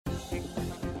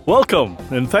Welcome,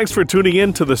 and thanks for tuning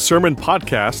in to the Sermon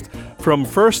Podcast from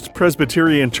First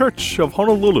Presbyterian Church of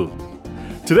Honolulu.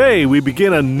 Today, we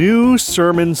begin a new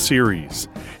sermon series.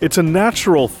 It's a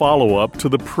natural follow-up to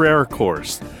the prayer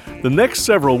course. The next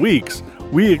several weeks,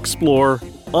 we explore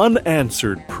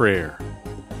unanswered prayer.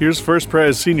 Here's First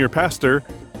Pres Senior Pastor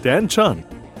Dan Chun.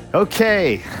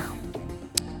 Okay,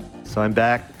 so I'm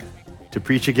back to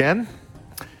preach again.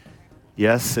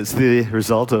 Yes, it's the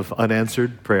result of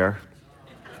unanswered prayer.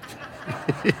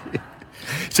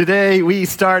 Today, we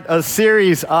start a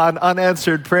series on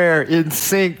unanswered prayer in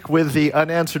sync with the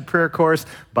unanswered prayer course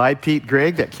by Pete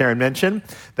Greig that Karen mentioned,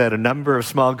 that a number of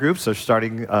small groups are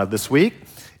starting this week.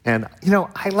 And,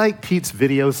 I like Pete's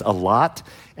videos a lot.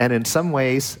 And in some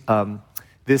ways,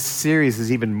 this series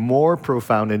is even more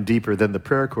profound and deeper than the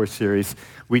prayer course series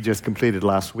we just completed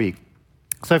last week.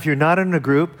 So if you're not in a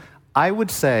group, I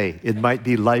would say it might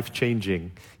be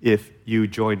life-changing if you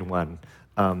join one.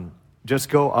 Just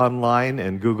go online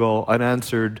and Google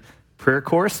Unanswered Prayer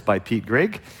Course by Pete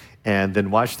Greig, and then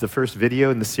watch the first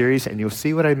video in the series, and you'll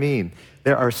see what I mean.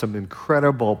 There are some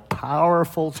incredible,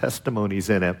 powerful testimonies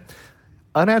in it.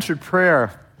 Unanswered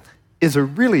prayer is a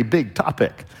really big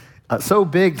topic, so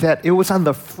big that it was on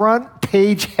the front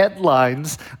page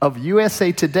headlines of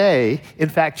USA Today, in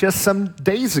fact, just some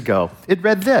days ago. It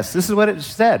read this. This is what it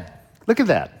said. Look at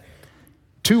that.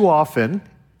 Too often,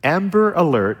 Amber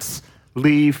Alerts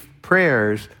leave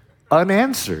prayers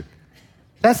unanswered.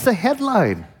 That's the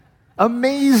headline.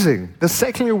 Amazing. The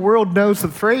secular world knows the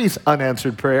phrase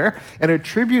unanswered prayer and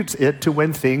attributes it to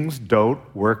when things don't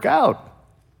work out.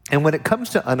 And when it comes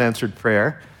to unanswered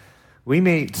prayer, we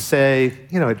may say,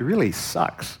 it really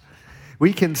sucks.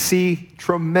 We can see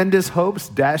tremendous hopes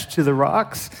dashed to the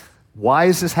rocks. Why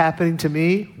is this happening to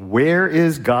me? Where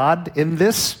is God in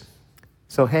this?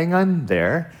 So hang on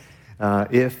there.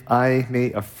 If I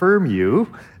may affirm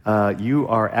you, you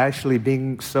are actually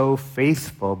being so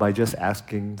faithful by just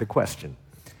asking the question.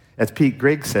 As Pete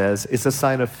Greig says, it's a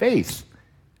sign of faith,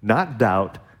 not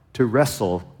doubt, to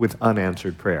wrestle with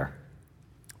unanswered prayer.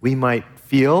 We might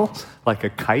feel like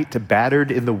a kite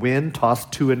battered in the wind,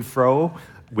 tossed to and fro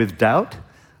with doubt,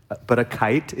 but a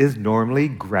kite is normally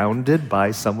grounded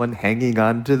by someone hanging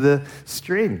onto the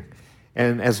string.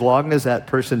 And as long as that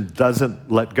person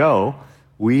doesn't let go,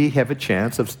 we have a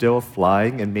chance of still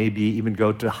flying and maybe even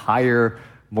go to higher,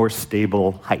 more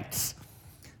stable heights.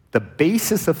 The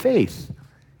basis of faith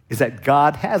is that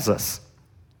God has us.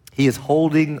 He is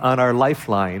holding on our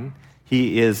lifeline.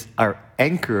 He is our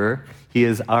anchor. He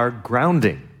is our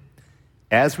grounding.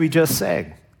 As we just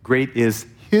sang, great is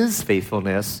His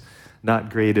faithfulness, not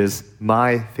great is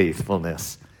my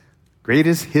faithfulness. Great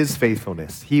is His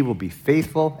faithfulness. He will be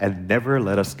faithful and never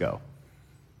let us go.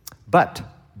 But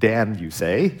Dan, you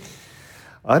say,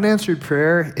 unanswered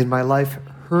prayer in my life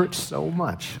hurts so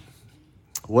much.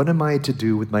 What am I to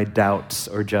do with my doubts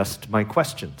or just my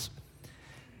questions?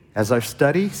 As our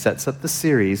study sets up the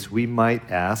series, we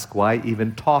might ask, why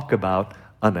even talk about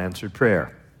unanswered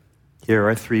prayer? Here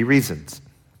are 3 reasons.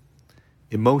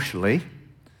 Emotionally,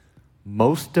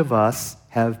 most of us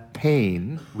have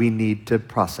pain we need to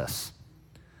process.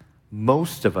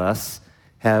 Most of us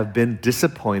have been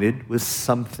disappointed with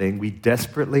something we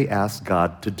desperately asked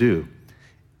God to do,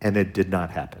 and it did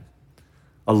not happen.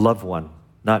 A loved one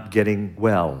not getting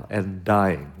well and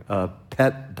dying, a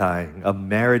pet dying, a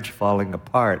marriage falling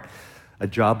apart, a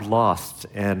job lost,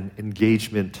 an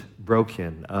engagement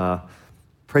broken, a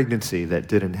pregnancy that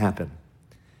didn't happen.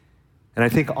 And I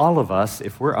think all of us,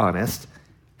 if we're honest,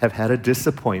 have had a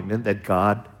disappointment that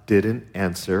God didn't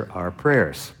answer our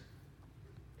prayers.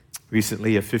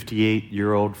 Recently, a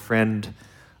 58-year-old friend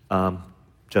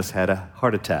just had a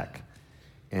heart attack,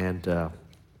 and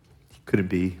he couldn't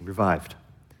be revived.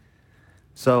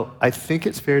 So I think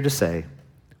it's fair to say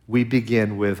we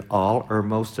begin with all or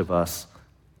most of us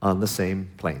on the same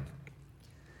plane.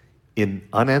 In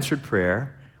unanswered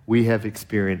prayer, we have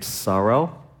experienced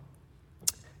sorrow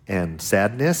and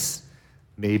sadness,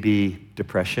 maybe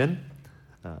depression,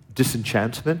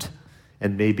 disenchantment,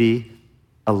 and maybe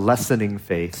a lessening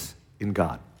faith in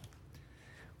God.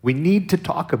 We need to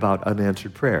talk about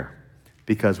unanswered prayer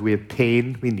because we have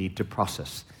pain we need to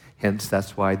process. Hence,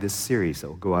 that's why this series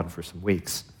will go on for some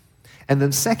weeks. And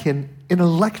then second,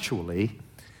 intellectually,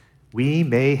 we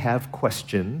may have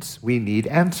questions we need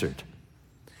answered.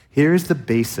 Here's the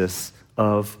basis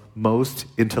of most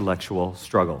intellectual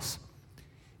struggles.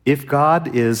 If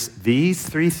God is these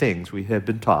 3 things we have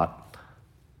been taught,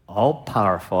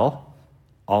 all-powerful,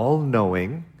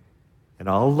 all-knowing, and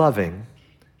all-loving,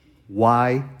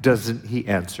 why doesn't He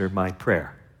answer my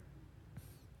prayer?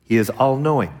 He is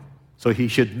all-knowing, so He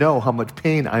should know how much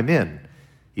pain I'm in.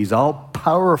 He's all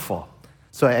powerful.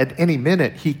 So at any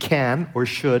minute, he can or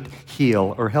should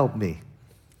heal or help me.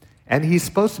 And he's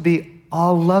supposed to be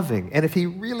all loving. And if he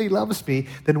really loves me,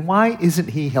 then why isn't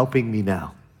he helping me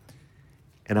now?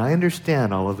 And I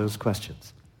understand all of those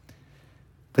questions.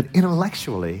 But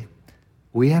intellectually,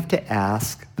 we have to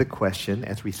ask the question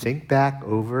as we think back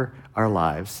over our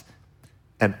lives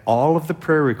and all of the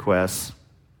prayer requests,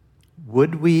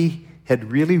 would we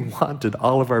had really wanted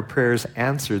all of our prayers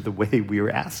answered the way we were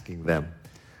asking them?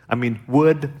 I mean,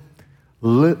 would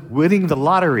winning the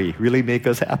lottery really make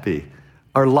us happy?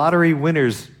 Are lottery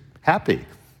winners happy?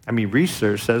 I mean,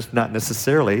 research says not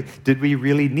necessarily. Did we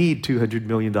really need $200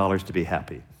 million to be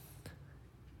happy?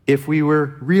 If we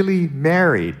were really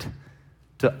married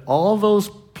to all those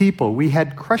people we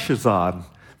had crushes on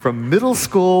from middle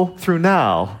school through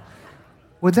now,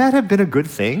 would that have been a good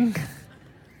thing?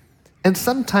 And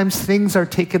sometimes things are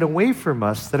taken away from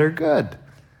us that are good.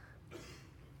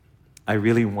 I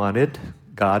really wanted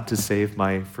God to save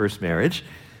my first marriage,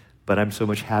 but I'm so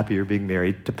much happier being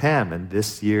married to Pam, and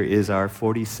this year is our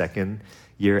 42nd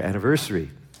year anniversary.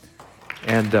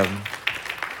 And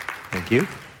thank you.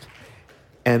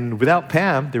 And without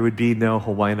Pam, there would be no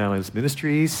Hawaiian Islands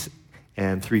Ministries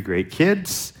and 3 great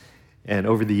kids. And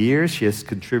over the years, she has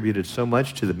contributed so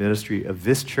much to the ministry of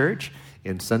this church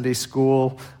in Sunday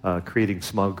school, creating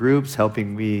small groups,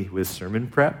 helping me with sermon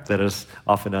prep that is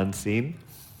often unseen.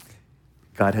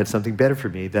 God had something better for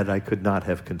me that I could not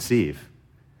have conceived.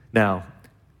 Now,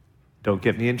 don't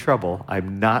get me in trouble.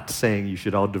 I'm not saying you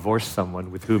should all divorce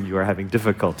someone with whom you are having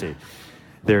difficulty.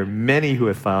 There are many who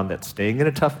have found that staying in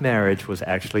a tough marriage was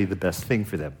actually the best thing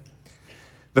for them.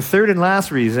 The third and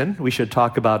last reason we should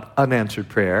talk about unanswered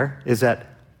prayer is that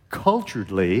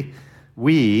culturally,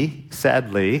 we,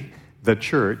 sadly, the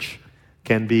church,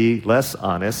 can be less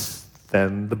honest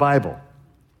than the Bible.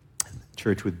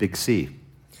 Church with big C.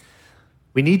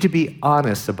 We need to be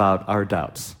honest about our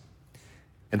doubts.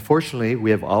 And fortunately,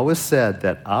 we have always said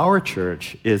that our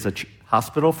church is a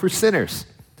hospital for sinners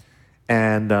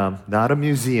and not a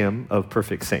museum of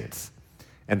perfect saints.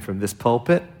 And from this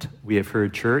pulpit, we have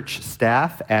heard church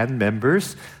staff and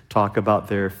members talk about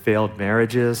their failed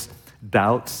marriages,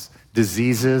 doubts,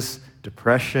 diseases,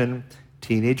 depression,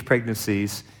 teenage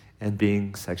pregnancies, and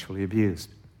being sexually abused.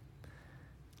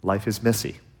 Life is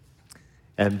messy.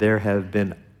 And there has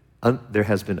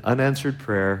been unanswered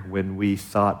prayer when we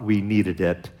thought we needed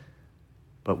it,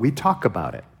 but we talk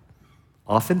about it.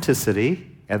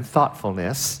 Authenticity and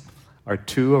thoughtfulness are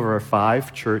 2 of our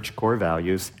 5 church core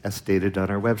values as stated on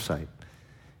our website.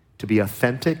 To be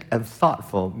authentic and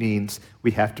thoughtful means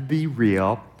we have to be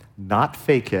real, not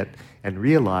fake it, and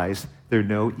realize there are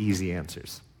no easy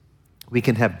answers. We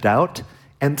can have doubt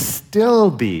and still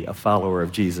be a follower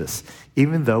of Jesus,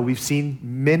 even though we've seen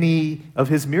many of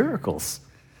his miracles.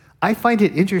 I find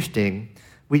it interesting.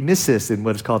 We miss this in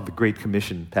what is called the Great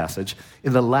Commission passage.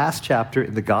 In the last chapter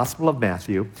in the Gospel of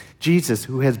Matthew, Jesus,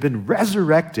 who has been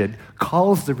resurrected,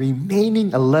 calls the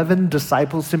remaining 11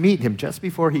 disciples to meet him just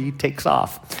before he takes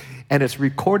off. And it's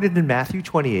recorded in Matthew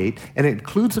 28, and it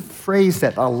includes a phrase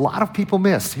that a lot of people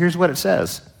miss. Here's what it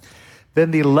says.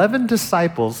 Then the 11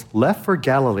 disciples left for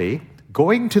Galilee,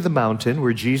 going to the mountain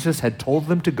where Jesus had told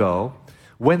them to go.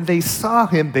 When they saw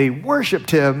him, they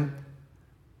worshiped him,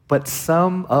 but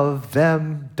some of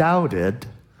them doubted.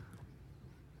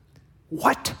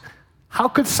 What? How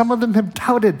could some of them have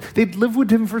doubted? They'd lived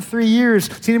with him for 3 years,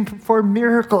 seen him perform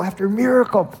miracle after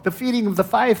miracle, the feeding of the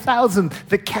 5,000,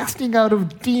 the casting out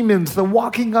of demons, the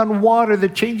walking on water, the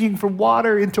changing from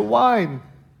water into wine.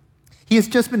 He has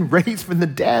just been raised from the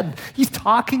dead. He's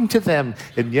talking to them,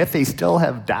 and yet they still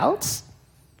have doubts?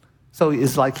 So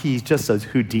it's like he's just a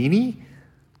Houdini?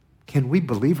 Can we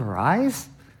believe our eyes?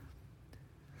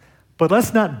 But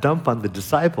let's not dump on the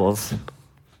disciples.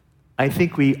 I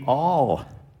think we all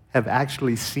have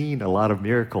actually seen a lot of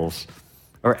miracles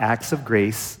or acts of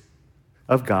grace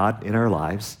of God in our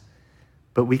lives,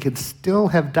 but we can still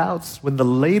have doubts when the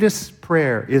latest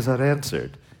prayer is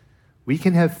unanswered. We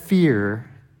can have fear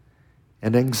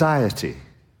and anxiety.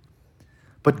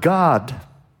 But God,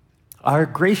 our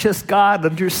gracious God,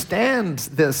 understands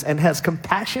this and has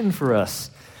compassion for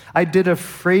us. I did a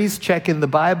phrase check in the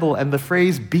Bible, and the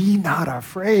phrase, be not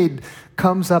afraid,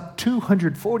 comes up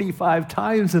 245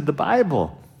 times in the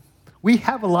Bible. We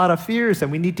have a lot of fears,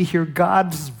 and we need to hear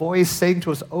God's voice saying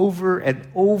to us over and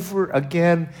over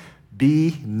again,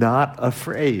 be not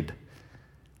afraid.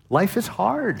 Life is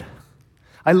hard.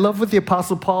 I love what the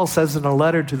Apostle Paul says in a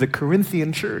letter to the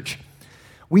Corinthian church.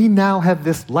 We now have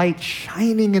this light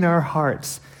shining in our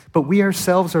hearts, but we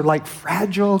ourselves are like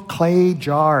fragile clay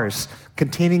jars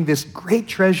containing this great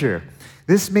treasure.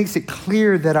 This makes it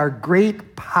clear that our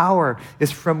great power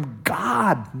is from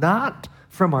God, not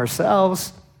from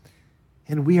ourselves.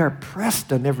 And we are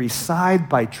pressed on every side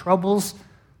by troubles,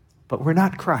 but we're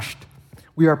not crushed.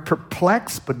 We are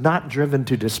perplexed, but not driven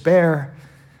to despair.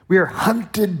 We are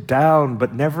hunted down,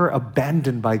 but never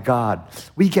abandoned by God.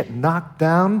 We get knocked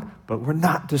down, but we're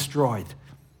not destroyed.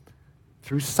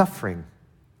 Through suffering,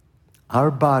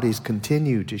 our bodies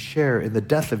continue to share in the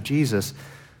death of Jesus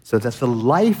so that the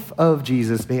life of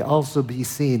Jesus may also be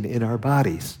seen in our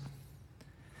bodies.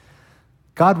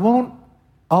 God won't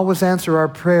always answer our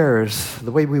prayers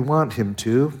the way we want him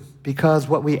to, because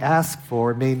what we ask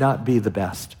for may not be the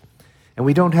best. And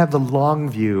we don't have the long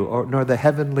view nor the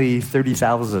heavenly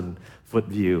 30,000-foot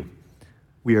view.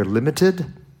 We are limited,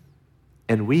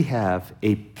 and we have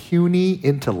a puny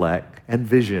intellect and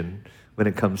vision when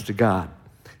it comes to God.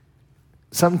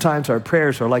 Sometimes our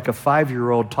prayers are like a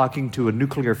 5-year-old talking to a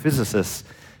nuclear physicist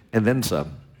and then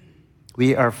some.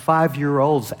 We are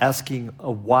 5-year-olds asking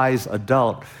a wise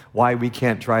adult why we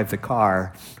can't drive the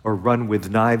car or run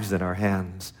with knives in our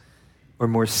hands. Or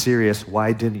more serious,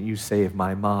 why didn't you save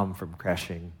my mom from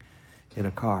crashing in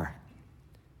a car?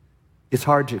 It's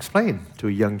hard to explain to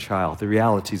a young child the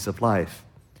realities of life.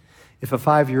 If a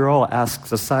 5-year-old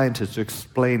asks a scientist to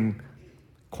explain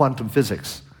quantum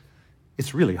physics,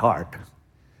 it's really hard.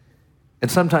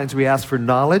 And sometimes we ask for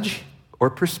knowledge or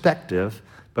perspective,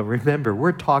 but remember,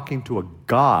 we're talking to a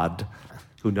God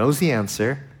who knows the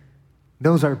answer,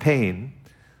 knows our pain,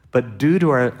 but due to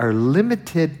our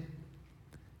limited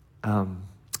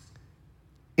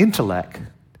intellect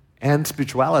and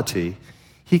spirituality,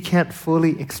 he can't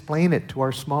fully explain it to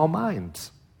our small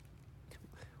minds.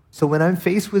 So when I'm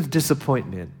faced with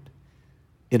disappointment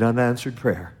in unanswered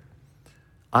prayer,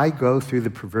 I go through the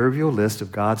proverbial list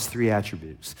of God's 3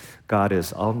 attributes. God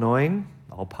is all-knowing,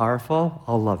 all-powerful,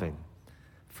 all-loving.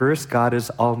 First, God is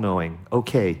all-knowing.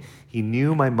 Okay, he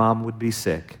knew my mom would be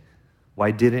sick.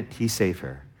 Why didn't he save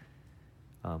her?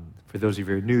 For those of you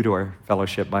who are new to our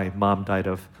fellowship, my mom died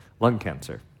of lung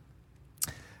cancer.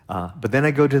 But then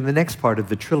I go to the next part of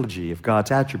the trilogy of God's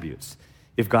attributes.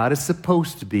 If God is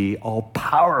supposed to be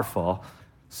all-powerful,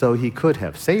 so he could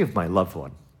have saved my loved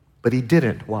one, but he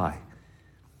didn't. Why?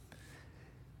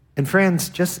 And friends,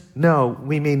 just know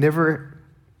we may never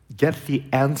get the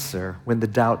answer when the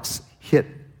doubts hit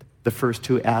the first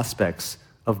 2 aspects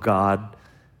of God,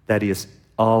 that he is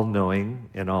all-knowing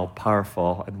and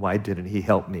all-powerful, and why didn't he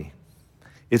help me?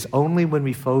 It's only when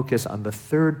we focus on the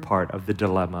third part of the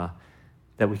dilemma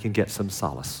that we can get some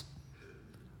solace.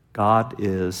 God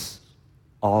is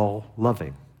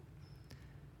all-loving.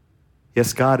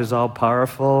 Yes, God is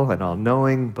all-powerful and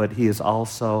all-knowing, but he is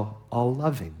also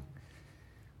all-loving.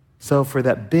 So for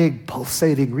that big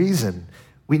pulsating reason,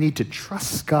 we need to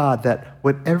trust God that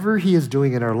whatever he is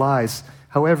doing in our lives,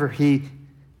 however he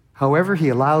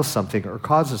allows something or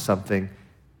causes something,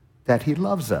 that he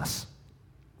loves us.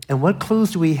 And what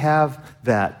clues do we have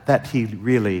that he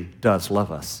really does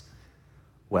love us?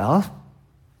 Well,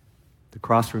 the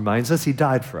cross reminds us he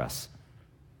died for us.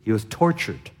 He was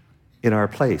tortured in our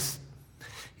place.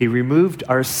 He removed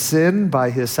our sin by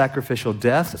his sacrificial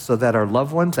death so that our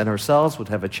loved ones and ourselves would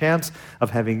have a chance of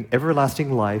having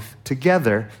everlasting life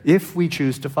together if we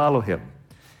choose to follow him.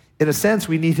 In a sense,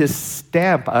 we need his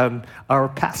stamp on our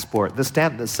passport, the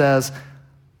stamp that says,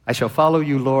 I shall follow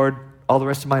you, Lord, all the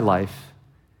rest of my life,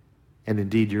 and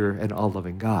indeed you're an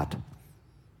all-loving God.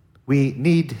 We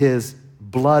need his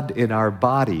blood in our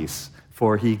bodies,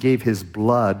 for he gave his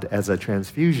blood as a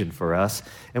transfusion for us,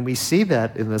 and we see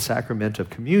that in the sacrament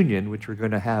of communion, which we're going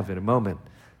to have in a moment.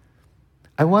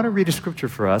 I want to read a scripture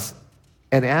for us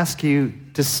and ask you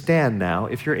to stand now,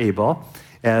 if you're able,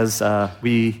 as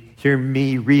we hear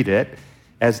me read it,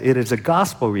 as it is a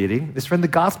gospel reading. It's from the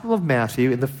Gospel of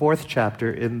Matthew in the 4th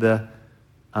chapter in the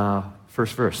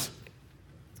first verse.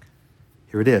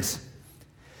 Here it is.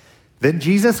 Then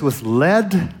Jesus was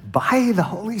led by the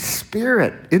Holy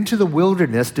Spirit into the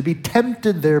wilderness to be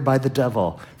tempted there by the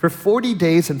devil. For 40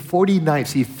 days and 40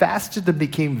 nights he fasted and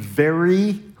became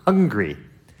very hungry.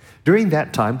 During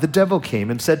that time, the devil came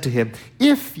and said to him,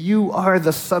 if you are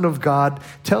the Son of God,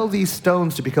 tell these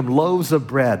stones to become loaves of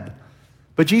bread.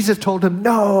 But Jesus told him,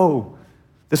 no.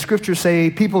 The scriptures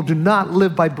say people do not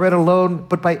live by bread alone,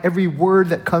 but by every word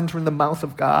that comes from the mouth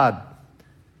of God.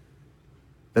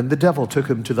 Then the devil took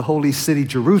him to the holy city,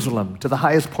 Jerusalem, to the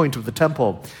highest point of the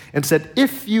temple, and said,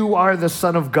 if you are the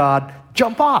Son of God,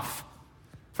 jump off.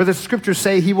 For the scriptures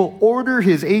say he will order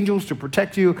his angels to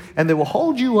protect you, and they will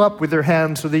hold you up with their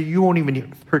hands so that you won't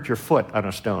even hurt your foot on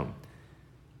a stone.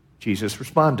 Jesus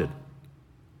responded,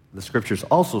 the scriptures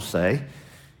also say,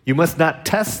 You must not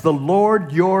test the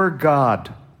Lord your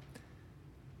God.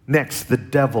 Next, the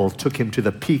devil took him to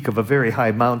the peak of a very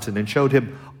high mountain and showed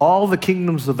him all the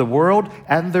kingdoms of the world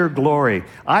and their glory.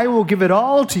 I will give it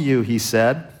all to you, he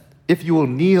said, if you will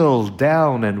kneel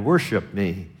down and worship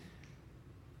me.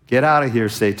 Get out of here,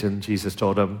 Satan, Jesus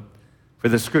told him. For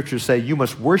the scriptures say, you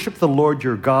must worship the Lord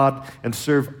your God and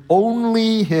serve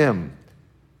only him.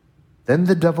 Then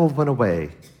the devil went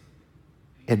away,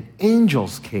 and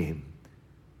angels came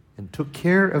and took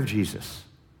care of Jesus.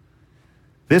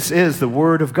 This is the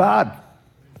word of God.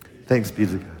 Thanks be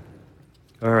to God.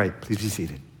 All right, please be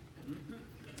seated.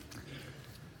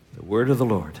 The word of the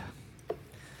Lord.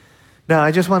 Now,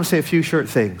 I just want to say a few short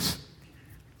things.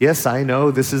 Yes, I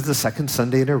know this is the second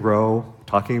Sunday in a row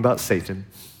talking about Satan,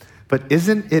 but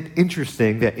isn't it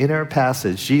interesting that in our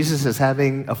passage, Jesus is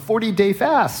having a 40-day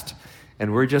fast,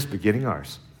 and we're just beginning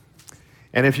ours.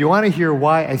 And if you want to hear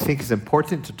why I think it's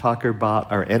important to talk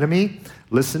about our enemy,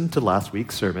 listen to last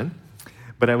week's sermon.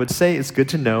 But I would say it's good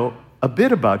to know a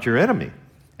bit about your enemy.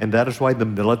 And that is why the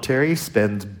military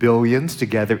spends billions to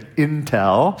gather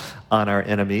intel on our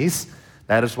enemies.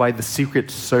 That is why the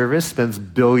Secret Service spends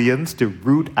billions to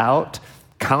root out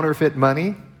counterfeit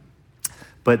money.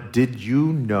 But did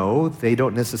you know they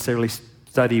don't necessarily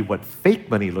study what fake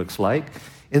money looks like?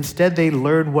 Instead, they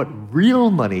learn what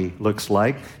real money looks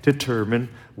like to determine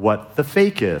what the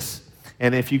fake is.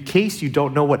 And if in case you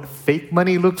don't know what fake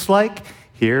money looks like,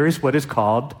 here is what is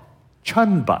called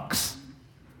chun bucks.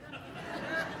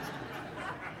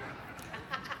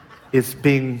 It's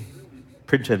being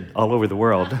printed all over the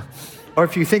world. Or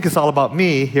if you think it's all about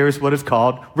me, here's what is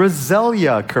called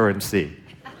Roselia currency.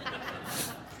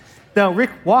 Now,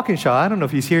 Rick Walkinshaw, I don't know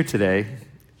if he's here today,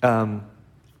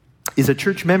 is a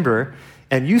church member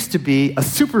and used to be a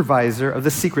supervisor of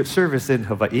the Secret Service in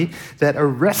Hawaii that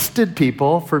arrested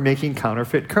people for making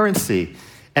counterfeit currency.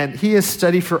 And he has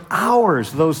studied for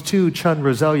hours those two Chun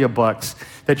Roselia bucks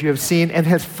that you have seen and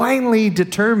has finally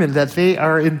determined that they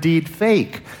are indeed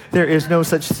fake. There is no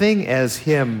such thing as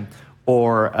him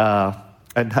or,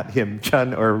 not him,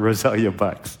 Chun or Roselia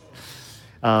bucks.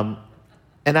 And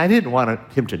I didn't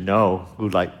want him to know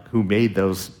who made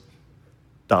those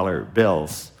dollar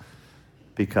bills,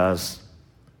 because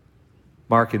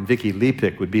Mark and Vicky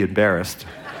Lepick would be embarrassed.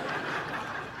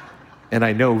 And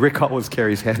I know Rick always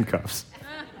carries handcuffs.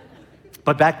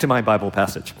 But back to my Bible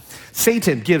passage.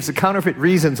 Satan gives the counterfeit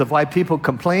reasons of why people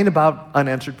complain about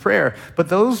unanswered prayer, but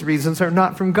those reasons are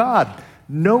not from God.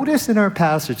 Notice in our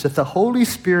passage that the Holy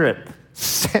Spirit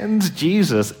sends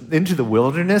Jesus into the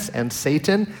wilderness and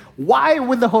Satan. Why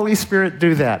would the Holy Spirit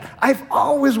do that? I've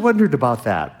always wondered about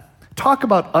that. Talk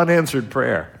about unanswered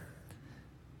prayer.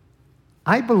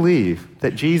 I believe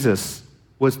that Jesus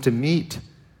was to meet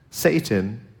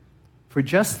Satan for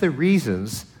just the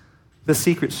reasons the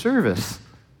Secret Service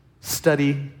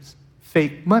studies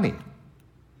fake money.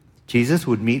 Jesus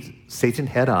would meet Satan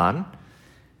head on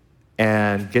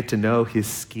and get to know his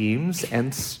schemes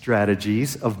and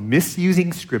strategies of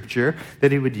misusing Scripture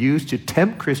that he would use to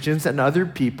tempt Christians and other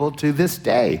people to this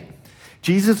day.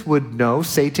 Jesus would know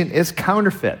Satan is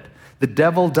counterfeit. The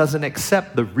devil doesn't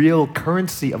accept the real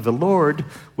currency of the Lord,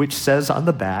 which says on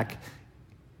the back,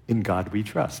 "In God we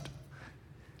trust."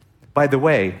 By the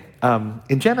way,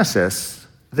 in Genesis,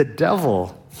 the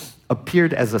devil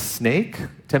appeared as a snake,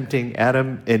 tempting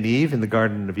Adam and Eve in the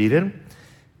Garden of Eden.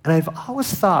 And I've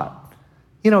always thought,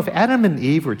 if Adam and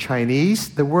Eve were Chinese,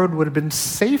 the world would have been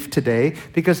safe today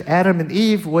because Adam and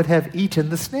Eve would have eaten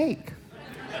the snake.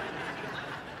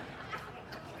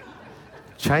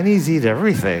 Chinese eat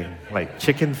everything, like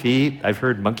chicken feet, I've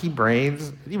heard monkey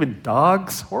brains, even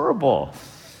dogs, horrible.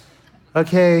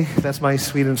 Okay, that's my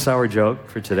sweet and sour joke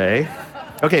for today.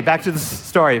 Okay, back to the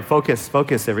story.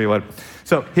 Focus, everyone.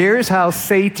 So here's how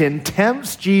Satan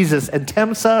tempts Jesus and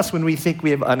tempts us when we think we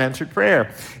have unanswered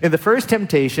prayer. In the first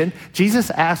temptation,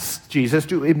 Jesus asks Jesus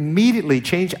to immediately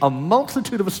change a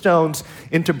multitude of stones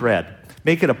into bread.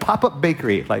 Make it a pop-up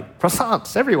bakery, like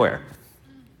croissants everywhere.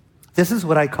 This is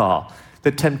what I call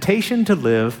the temptation to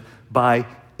live by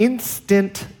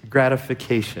instant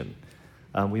gratification.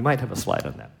 We might have a slide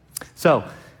on that. So,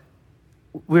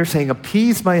 we're saying,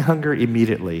 appease my hunger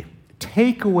immediately.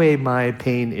 Take away my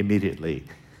pain immediately.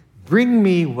 Bring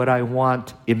me what I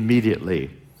want immediately.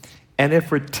 And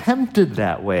if we're tempted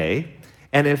that way,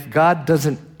 and if God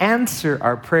doesn't answer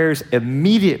our prayers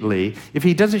immediately, if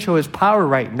he doesn't show his power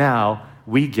right now,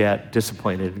 we get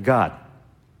disappointed in God.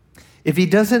 If he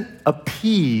doesn't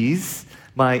appease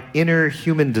my inner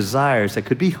human desires, that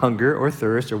could be hunger or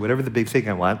thirst or whatever the big thing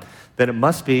I want, then it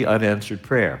must be unanswered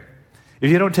prayer. If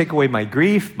you don't take away my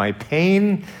grief, my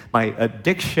pain, my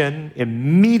addiction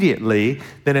immediately,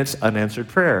 then it's unanswered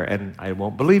prayer, and I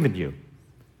won't believe in you.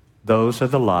 Those are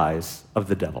the lies of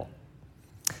the devil.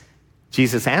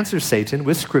 Jesus answers Satan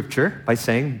with Scripture by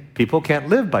saying people can't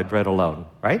live by bread alone,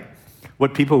 right?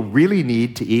 What people really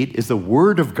need to eat is the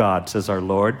Word of God, says our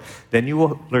Lord. Then you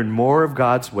will learn more of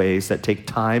God's ways that take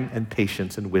time and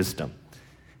patience and wisdom.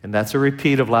 And that's a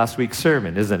repeat of last week's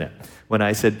sermon, isn't it? When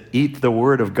I said, eat the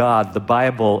Word of God, the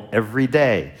Bible, every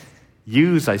day.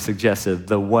 Use, I suggested,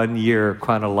 the one-year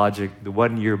chronological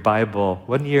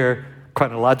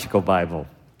Bible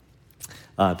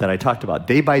that I talked about.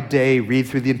 Day by day, read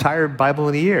through the entire Bible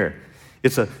in a year.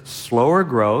 It's a slower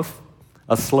growth,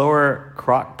 a slower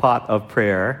crock pot of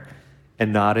prayer,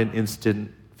 and not an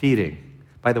instant feeding.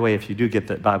 By the way, if you do get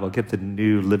that Bible, get the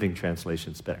New Living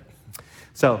Translation. It's better.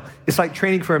 So it's like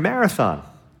training for a marathon.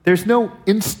 There's no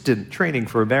instant training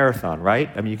for a marathon, right?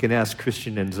 I mean, you can ask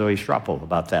Christian and Zoe Schrappel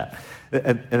about that.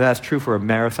 And that's true for a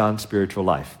marathon spiritual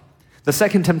life. The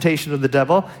second temptation of the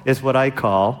devil is what I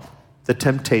call the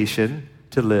temptation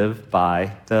to live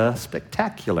by the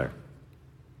spectacular.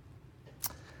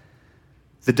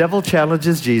 The devil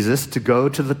challenges Jesus to go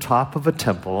to the top of a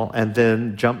temple and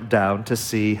then jump down to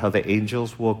see how the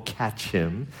angels will catch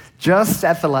him just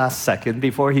at the last second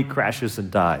before he crashes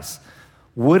and dies.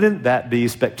 Wouldn't that be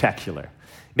spectacular?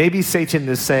 Maybe Satan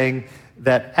is saying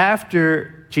that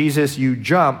after Jesus, you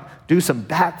jump, do some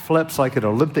backflips like an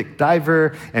Olympic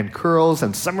diver and curls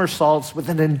and somersaults with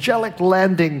an angelic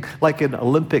landing like an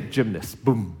Olympic gymnast.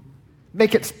 Boom.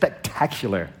 Make it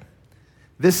spectacular.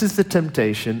 This is the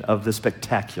temptation of the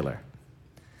spectacular.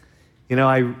 You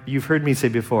know, you've heard me say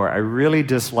before, I really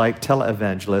dislike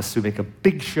televangelists who make a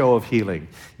big show of healing.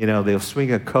 You know, they'll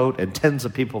swing a coat and tens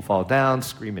of people fall down,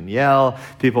 scream and yell.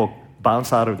 People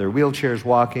bounce out of their wheelchairs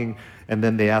walking, and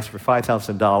then they ask for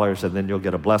 $5,000, and then you'll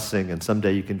get a blessing, and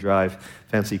someday you can drive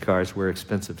fancy cars, wear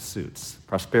expensive suits.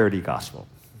 Prosperity gospel.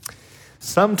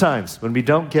 Sometimes when we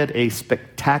don't get a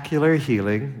spectacular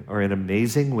healing or an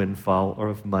amazing windfall or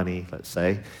of money, let's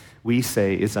say, we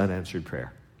say it's unanswered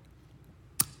prayer.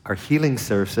 Our healing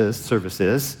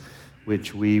services,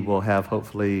 which we will have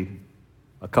hopefully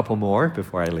a couple more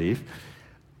before I leave,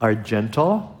 are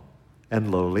gentle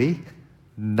and lowly,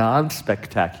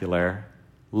 non-spectacular,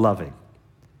 loving.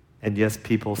 And yes,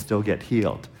 people still get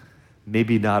healed.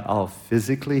 Maybe not all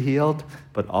physically healed,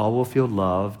 but all will feel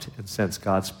loved and sense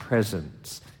God's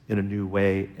presence in a new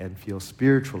way and feel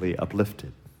spiritually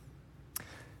uplifted.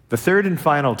 The third and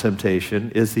final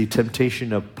temptation is the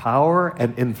temptation of power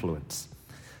and influence.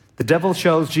 The devil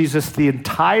shows Jesus the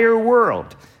entire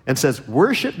world and says,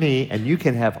 worship me and you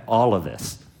can have all of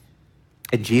this.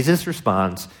 And Jesus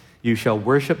responds, you shall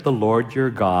worship the Lord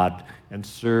your God and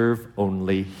serve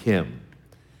only him.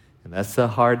 And that's a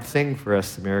hard thing for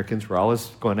us Americans. We're always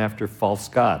going after false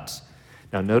gods.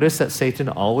 Now notice that Satan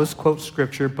always quotes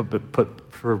Scripture but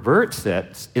perverts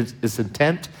its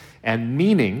intent and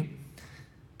meaning,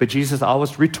 but Jesus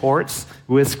always retorts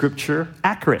with Scripture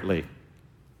accurately.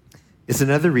 It's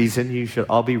another reason you should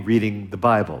all be reading the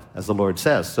Bible, as the Lord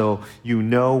says, so you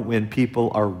know when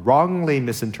people are wrongly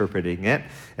misinterpreting it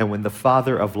and when the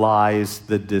father of lies,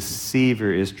 the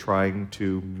deceiver, is trying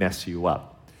to mess you up.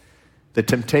 The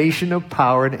temptation of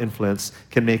power and influence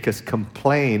can make us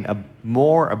complain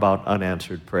more about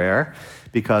unanswered prayer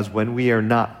because when we are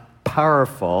not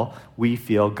powerful, we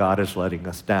feel God is letting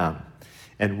us down.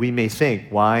 And we may think,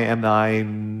 why am I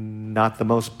not the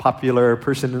most popular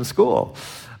person in school?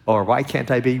 Or why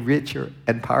can't I be rich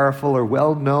and powerful or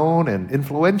well-known and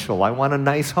influential? I want a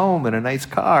nice home and a nice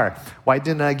car. Why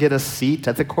didn't I get a seat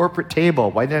at the corporate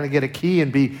table? Why didn't I get a key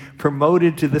and be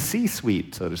promoted to the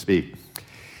C-suite, so to speak?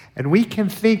 And we can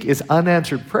think is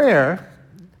unanswered prayer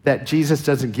that Jesus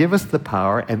doesn't give us the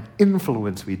power and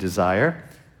influence we desire,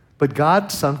 but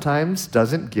God sometimes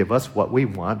doesn't give us what we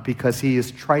want because he is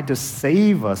trying to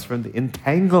save us from the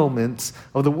entanglements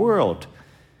of the world.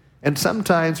 And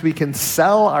sometimes we can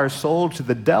sell our soul to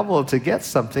the devil to get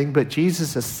something, but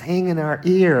Jesus is saying in our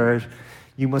ear,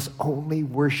 you must only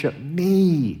worship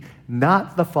me,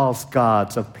 not the false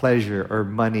gods of pleasure or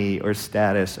money or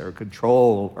status or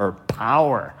control or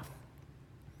power.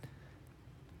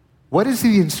 What is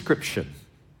the inscription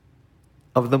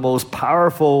of the most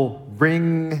powerful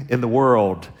ring in the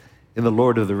world in the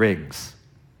Lord of the Rings?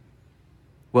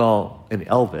 Well, in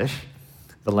Elvish,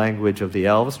 the language of the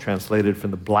elves, translated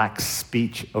from the black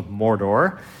speech of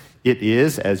Mordor, it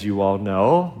is, as you all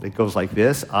know, it goes like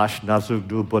this: Ash nazug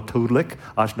du batulik,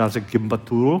 Ash nazug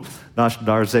gimbatul, Nash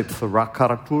narzek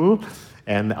tharakaratul,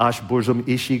 and Ash burzum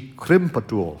ishi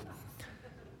krimpatul.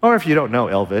 Or if you don't know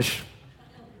Elvish,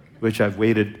 which I've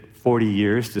waited 40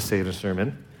 years to say in a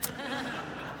sermon.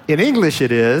 In English,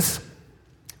 it is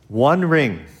one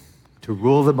ring to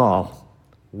rule them all,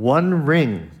 one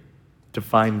ring to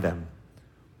find them,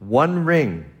 one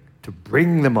ring to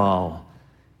bring them all,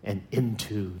 and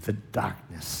into the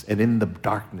darkness, and in the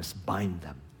darkness bind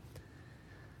them.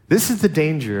 This is the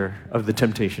danger of the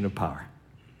temptation of power.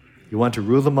 You want to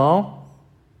rule them all,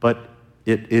 but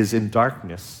it is in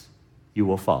darkness you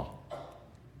will fall.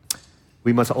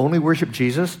 We must only worship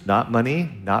Jesus, not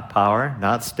money, not power,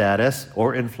 not status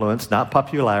or influence, not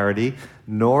popularity,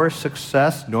 nor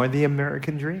success, nor the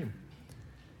American dream.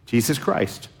 Jesus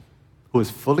Christ, who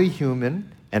is fully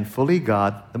human and fully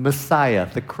God, the Messiah,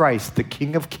 the Christ, the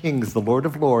King of Kings, the Lord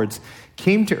of Lords,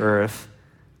 came to earth,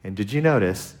 and did you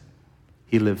notice?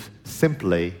 He lived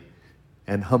simply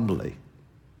and humbly.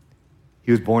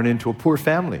 He was born into a poor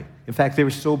family. In fact, they were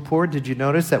so poor, did you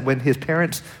notice that when his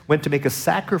parents went to make a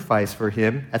sacrifice for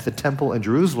him at the temple in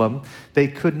Jerusalem, they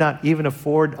could not even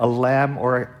afford a lamb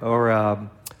or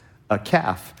a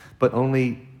calf, but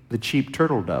only the cheap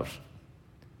turtle doves.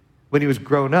 When he was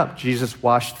grown up, Jesus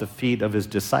washed the feet of his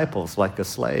disciples like a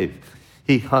slave.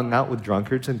 He hung out with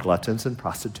drunkards and gluttons and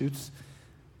prostitutes.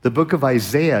 The book of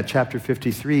Isaiah, chapter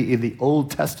 53, in the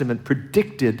Old Testament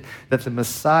predicted that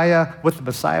what the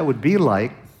Messiah would be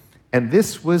like, and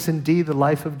this was indeed the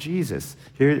life of Jesus.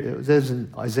 Here it says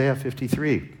in Isaiah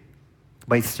 53,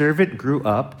 "My servant grew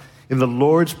up in the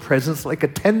Lord's presence like a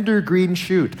tender green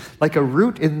shoot, like a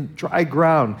root in dry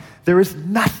ground. There is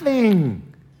nothing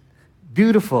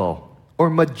beautiful or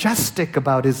majestic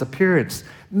about his appearance,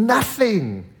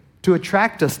 nothing to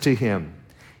attract us to him.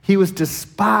 He was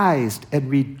despised and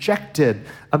rejected,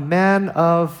 a man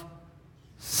of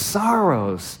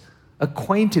sorrows,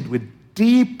 acquainted with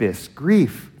deepest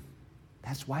grief."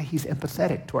 That's why he's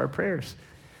empathetic to our prayers.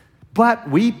 "But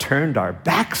we turned our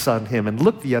backs on him and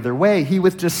looked the other way. He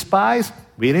was despised.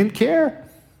 We didn't care.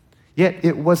 Yet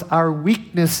it was our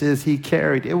weaknesses he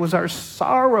carried. It was our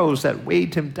sorrows that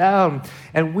weighed him down.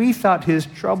 And we thought his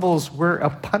troubles were a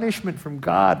punishment from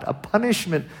God, a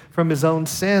punishment from his own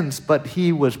sins. But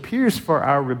he was pierced for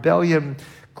our rebellion,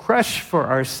 crushed for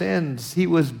our sins. He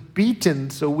was beaten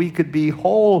so we could be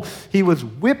whole. He was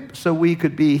whipped so we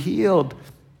could be healed.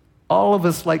 All of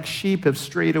us like sheep have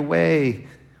strayed away.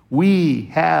 We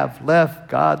have left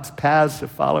God's paths to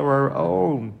follow our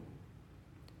own.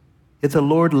 Yet the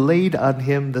Lord laid on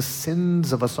him the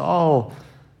sins of us all.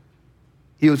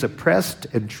 He was oppressed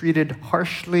and treated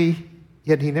harshly,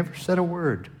 yet he never said a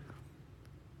word.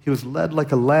 He was led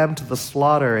like a lamb to the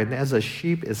slaughter, and as a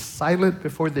sheep is silent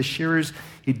before the shearers,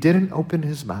 he didn't open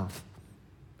his mouth.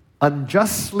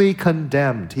 Unjustly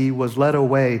condemned, he was led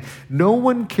away. No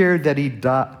one cared that he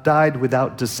died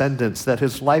without descendants, that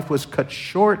his life was cut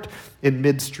short in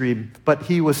midstream, but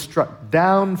he was struck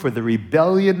down for the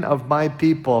rebellion of my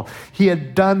people. He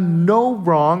had done no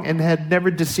wrong and had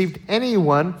never deceived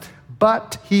anyone,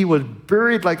 but he was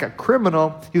buried like a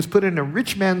criminal. He was put in a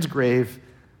rich man's grave,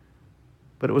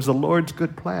 but it was the Lord's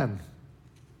good plan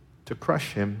to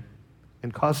crush him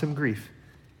and cause him grief.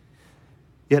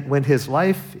 Yet when his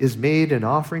life is made an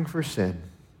offering for sin,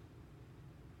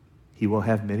 he will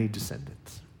have many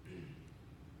descendants.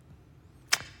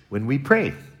 When we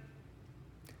pray,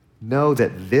 know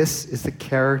that this is the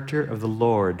character of the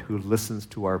Lord who listens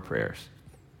to our prayers.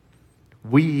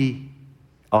 We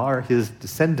are his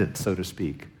descendants, so to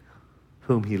speak,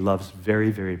 whom he loves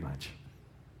very, very much.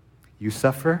 You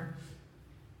suffer,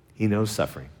 he knows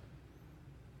suffering.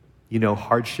 You know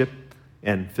hardship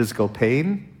and physical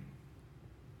pain,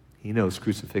 he knows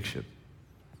crucifixion.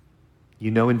 You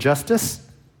know injustice?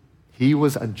 He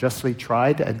was unjustly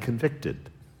tried and convicted.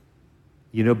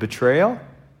 You know betrayal?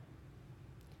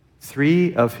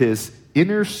 3 of his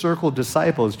inner circle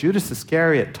disciples, Judas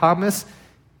Iscariot, Thomas,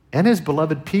 and his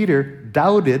beloved Peter,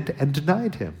 doubted and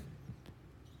denied him.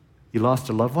 You lost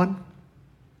a loved one?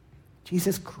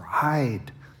 Jesus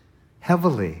cried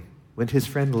heavily when his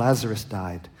friend Lazarus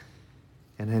died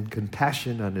and had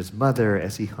compassion on his mother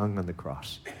as he hung on the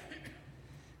cross.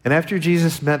 And after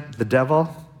Jesus met the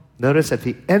devil, notice at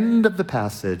the end of the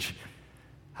passage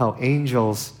how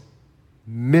angels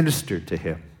ministered to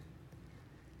him.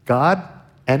 God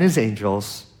and his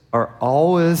angels are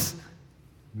always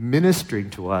ministering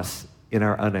to us in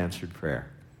our unanswered prayer.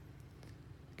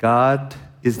 God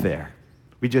is there.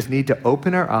 We just need to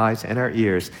open our eyes and our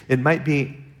ears. It might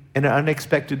be an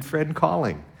unexpected friend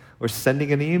calling or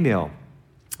sending an email.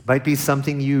 It might be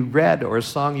something you read or a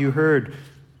song you heard,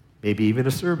 maybe even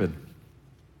a sermon.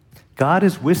 God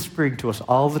is whispering to us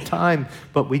all the time,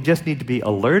 but we just need to be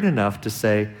alert enough to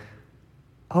say,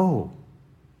 "Oh,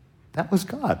 that was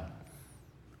God."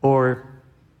 Or,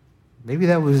 Maybe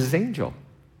that was his angel.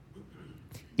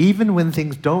 Even when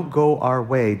things don't go our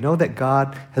way, know that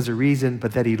God has a reason,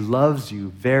 but that he loves you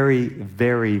very,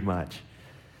 very much.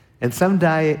 And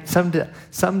someday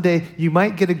you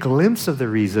might get a glimpse of the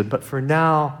reason, but for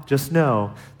now, just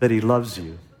know that he loves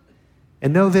you.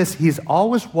 And know this, he's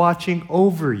always watching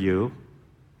over you,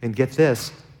 and get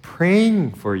this,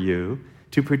 praying for you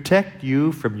to protect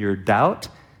you from your doubt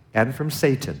and from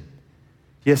Satan.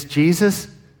 Yes, Jesus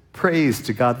prays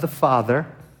to God the Father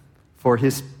for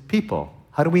his people.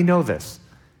 How do we know this?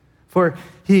 For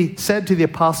he said to the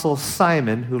apostle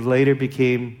Simon, who later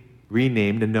became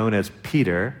renamed and known as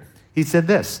Peter, he said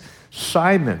this,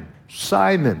 Simon,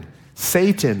 Simon,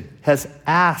 Satan has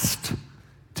asked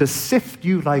to sift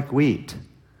you like wheat,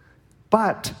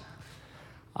 but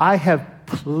I have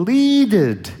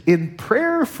pleaded in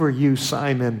prayer for you,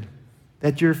 Simon,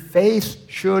 that your faith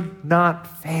should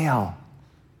not fail.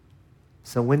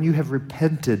 So when you have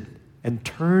repented and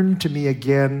turned to me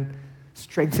again,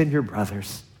 strengthen your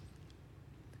brothers.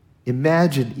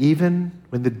 Imagine, even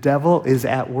when the devil is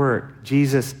at work,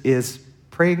 Jesus is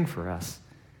praying for us.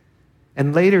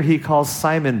 And later he calls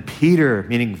Simon Peter,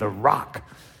 meaning the rock.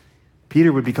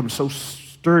 Peter would become so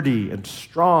sturdy and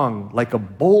strong, like a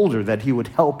boulder, that he would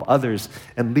help others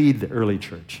and lead the early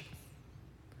church.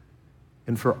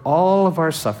 And for all of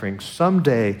our suffering,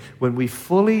 someday when we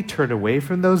fully turn away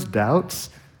from those doubts,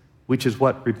 which is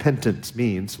what repentance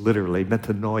means, literally,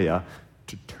 metanoia,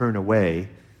 to turn away,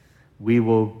 we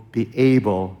will be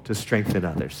able to strengthen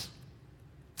others.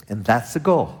 And that's the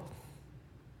goal.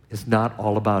 It's not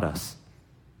all about us.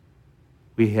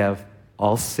 We have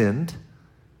all sinned.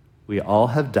 We all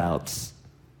have doubts.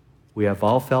 We have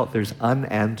all felt there's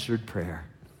unanswered prayer.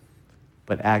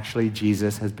 But actually,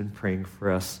 Jesus has been praying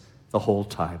for us the whole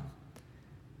time.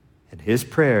 And his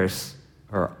prayers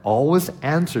are always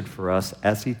answered for us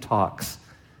as he talks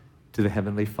to the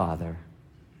Heavenly Father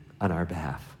on our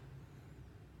behalf.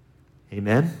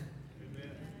 Amen?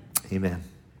 Amen. Amen.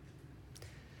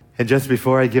 And just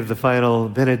before I give the final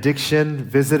benediction,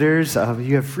 visitors,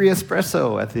 you have free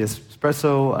espresso at the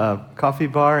espresso coffee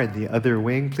bar in the other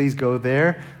wing. Please go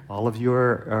there. All of you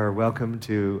are welcome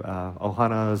to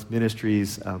Ohana's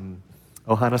Ministries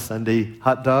Ohana Sunday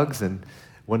hot dogs and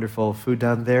wonderful food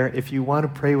down there. If you want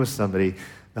to pray with somebody,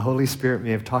 the Holy Spirit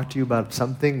may have talked to you about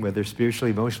something, whether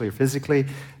spiritually, emotionally, or physically,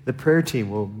 the prayer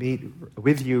team will meet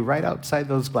with you right outside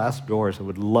those glass doors and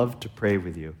would love to pray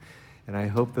with you. And I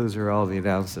hope those are all the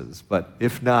announcements. But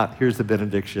if not, here's the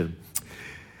benediction.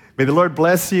 May the Lord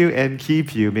bless you and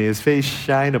keep you. May his face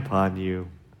shine upon you.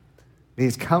 May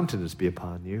his countenance be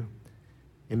upon you.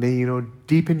 And may you know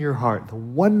deep in your heart the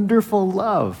wonderful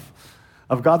love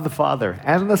of God the Father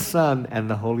and the Son and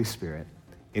the Holy Spirit.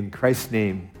 In Christ's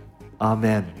name,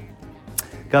 amen.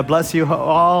 God bless you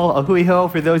all. A hui ho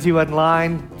for those of you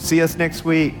online. See us next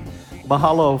week.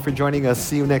 Mahalo for joining us.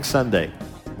 See you next Sunday.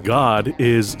 God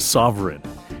is sovereign.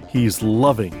 He's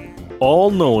loving,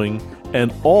 all-knowing,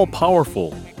 and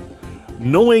all-powerful.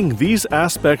 Knowing these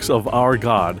aspects of our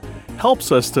God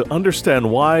helps us to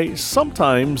understand why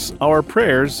sometimes our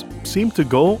prayers seem to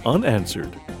go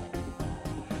unanswered.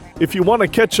 If you want to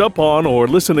catch up on or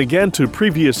listen again to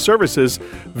previous services,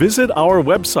 visit our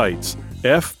websites,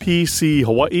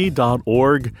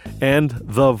 fpchawaii.org and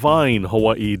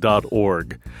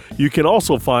thevinehawaii.org. You can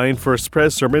also find First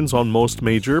Pres sermons on most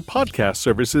major podcast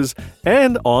services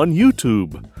and on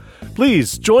YouTube.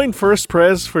 Please join First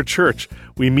Pres for church.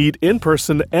 We meet in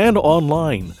person and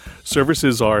online.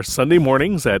 Services are Sunday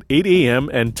mornings at 8 a.m.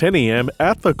 and 10 a.m.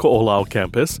 at the Ko'olau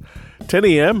campus, 10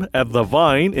 a.m. at The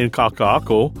Vine in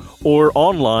Kaka'ako, or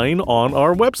online on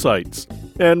our websites.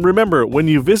 And remember, when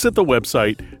you visit the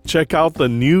website, check out the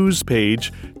news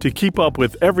page to keep up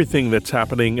with everything that's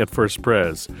happening at First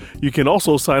Pres. You can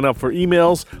also sign up for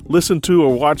emails, listen to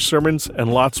or watch sermons,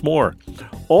 and lots more.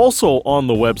 Also on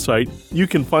the website, you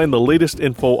can find the latest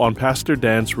info on Pastor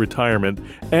Dan's retirement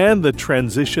and the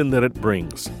transition that it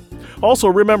brings. Also,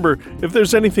 remember, if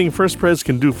there's anything First Pres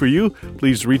can do for you,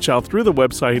 please reach out through the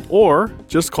website or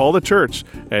just call the church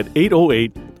at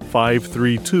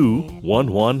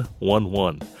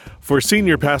 808-532-1111. For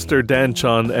Senior Pastor Dan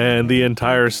Chun and the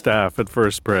entire staff at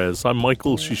First Pres, I'm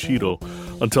Michael Shishido.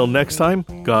 Until next time,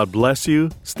 God bless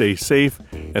you, stay safe,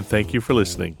 and thank you for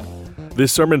listening.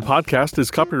 This sermon podcast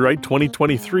is copyright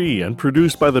 2023 and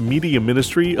produced by the Media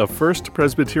Ministry of First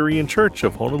Presbyterian Church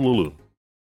of Honolulu.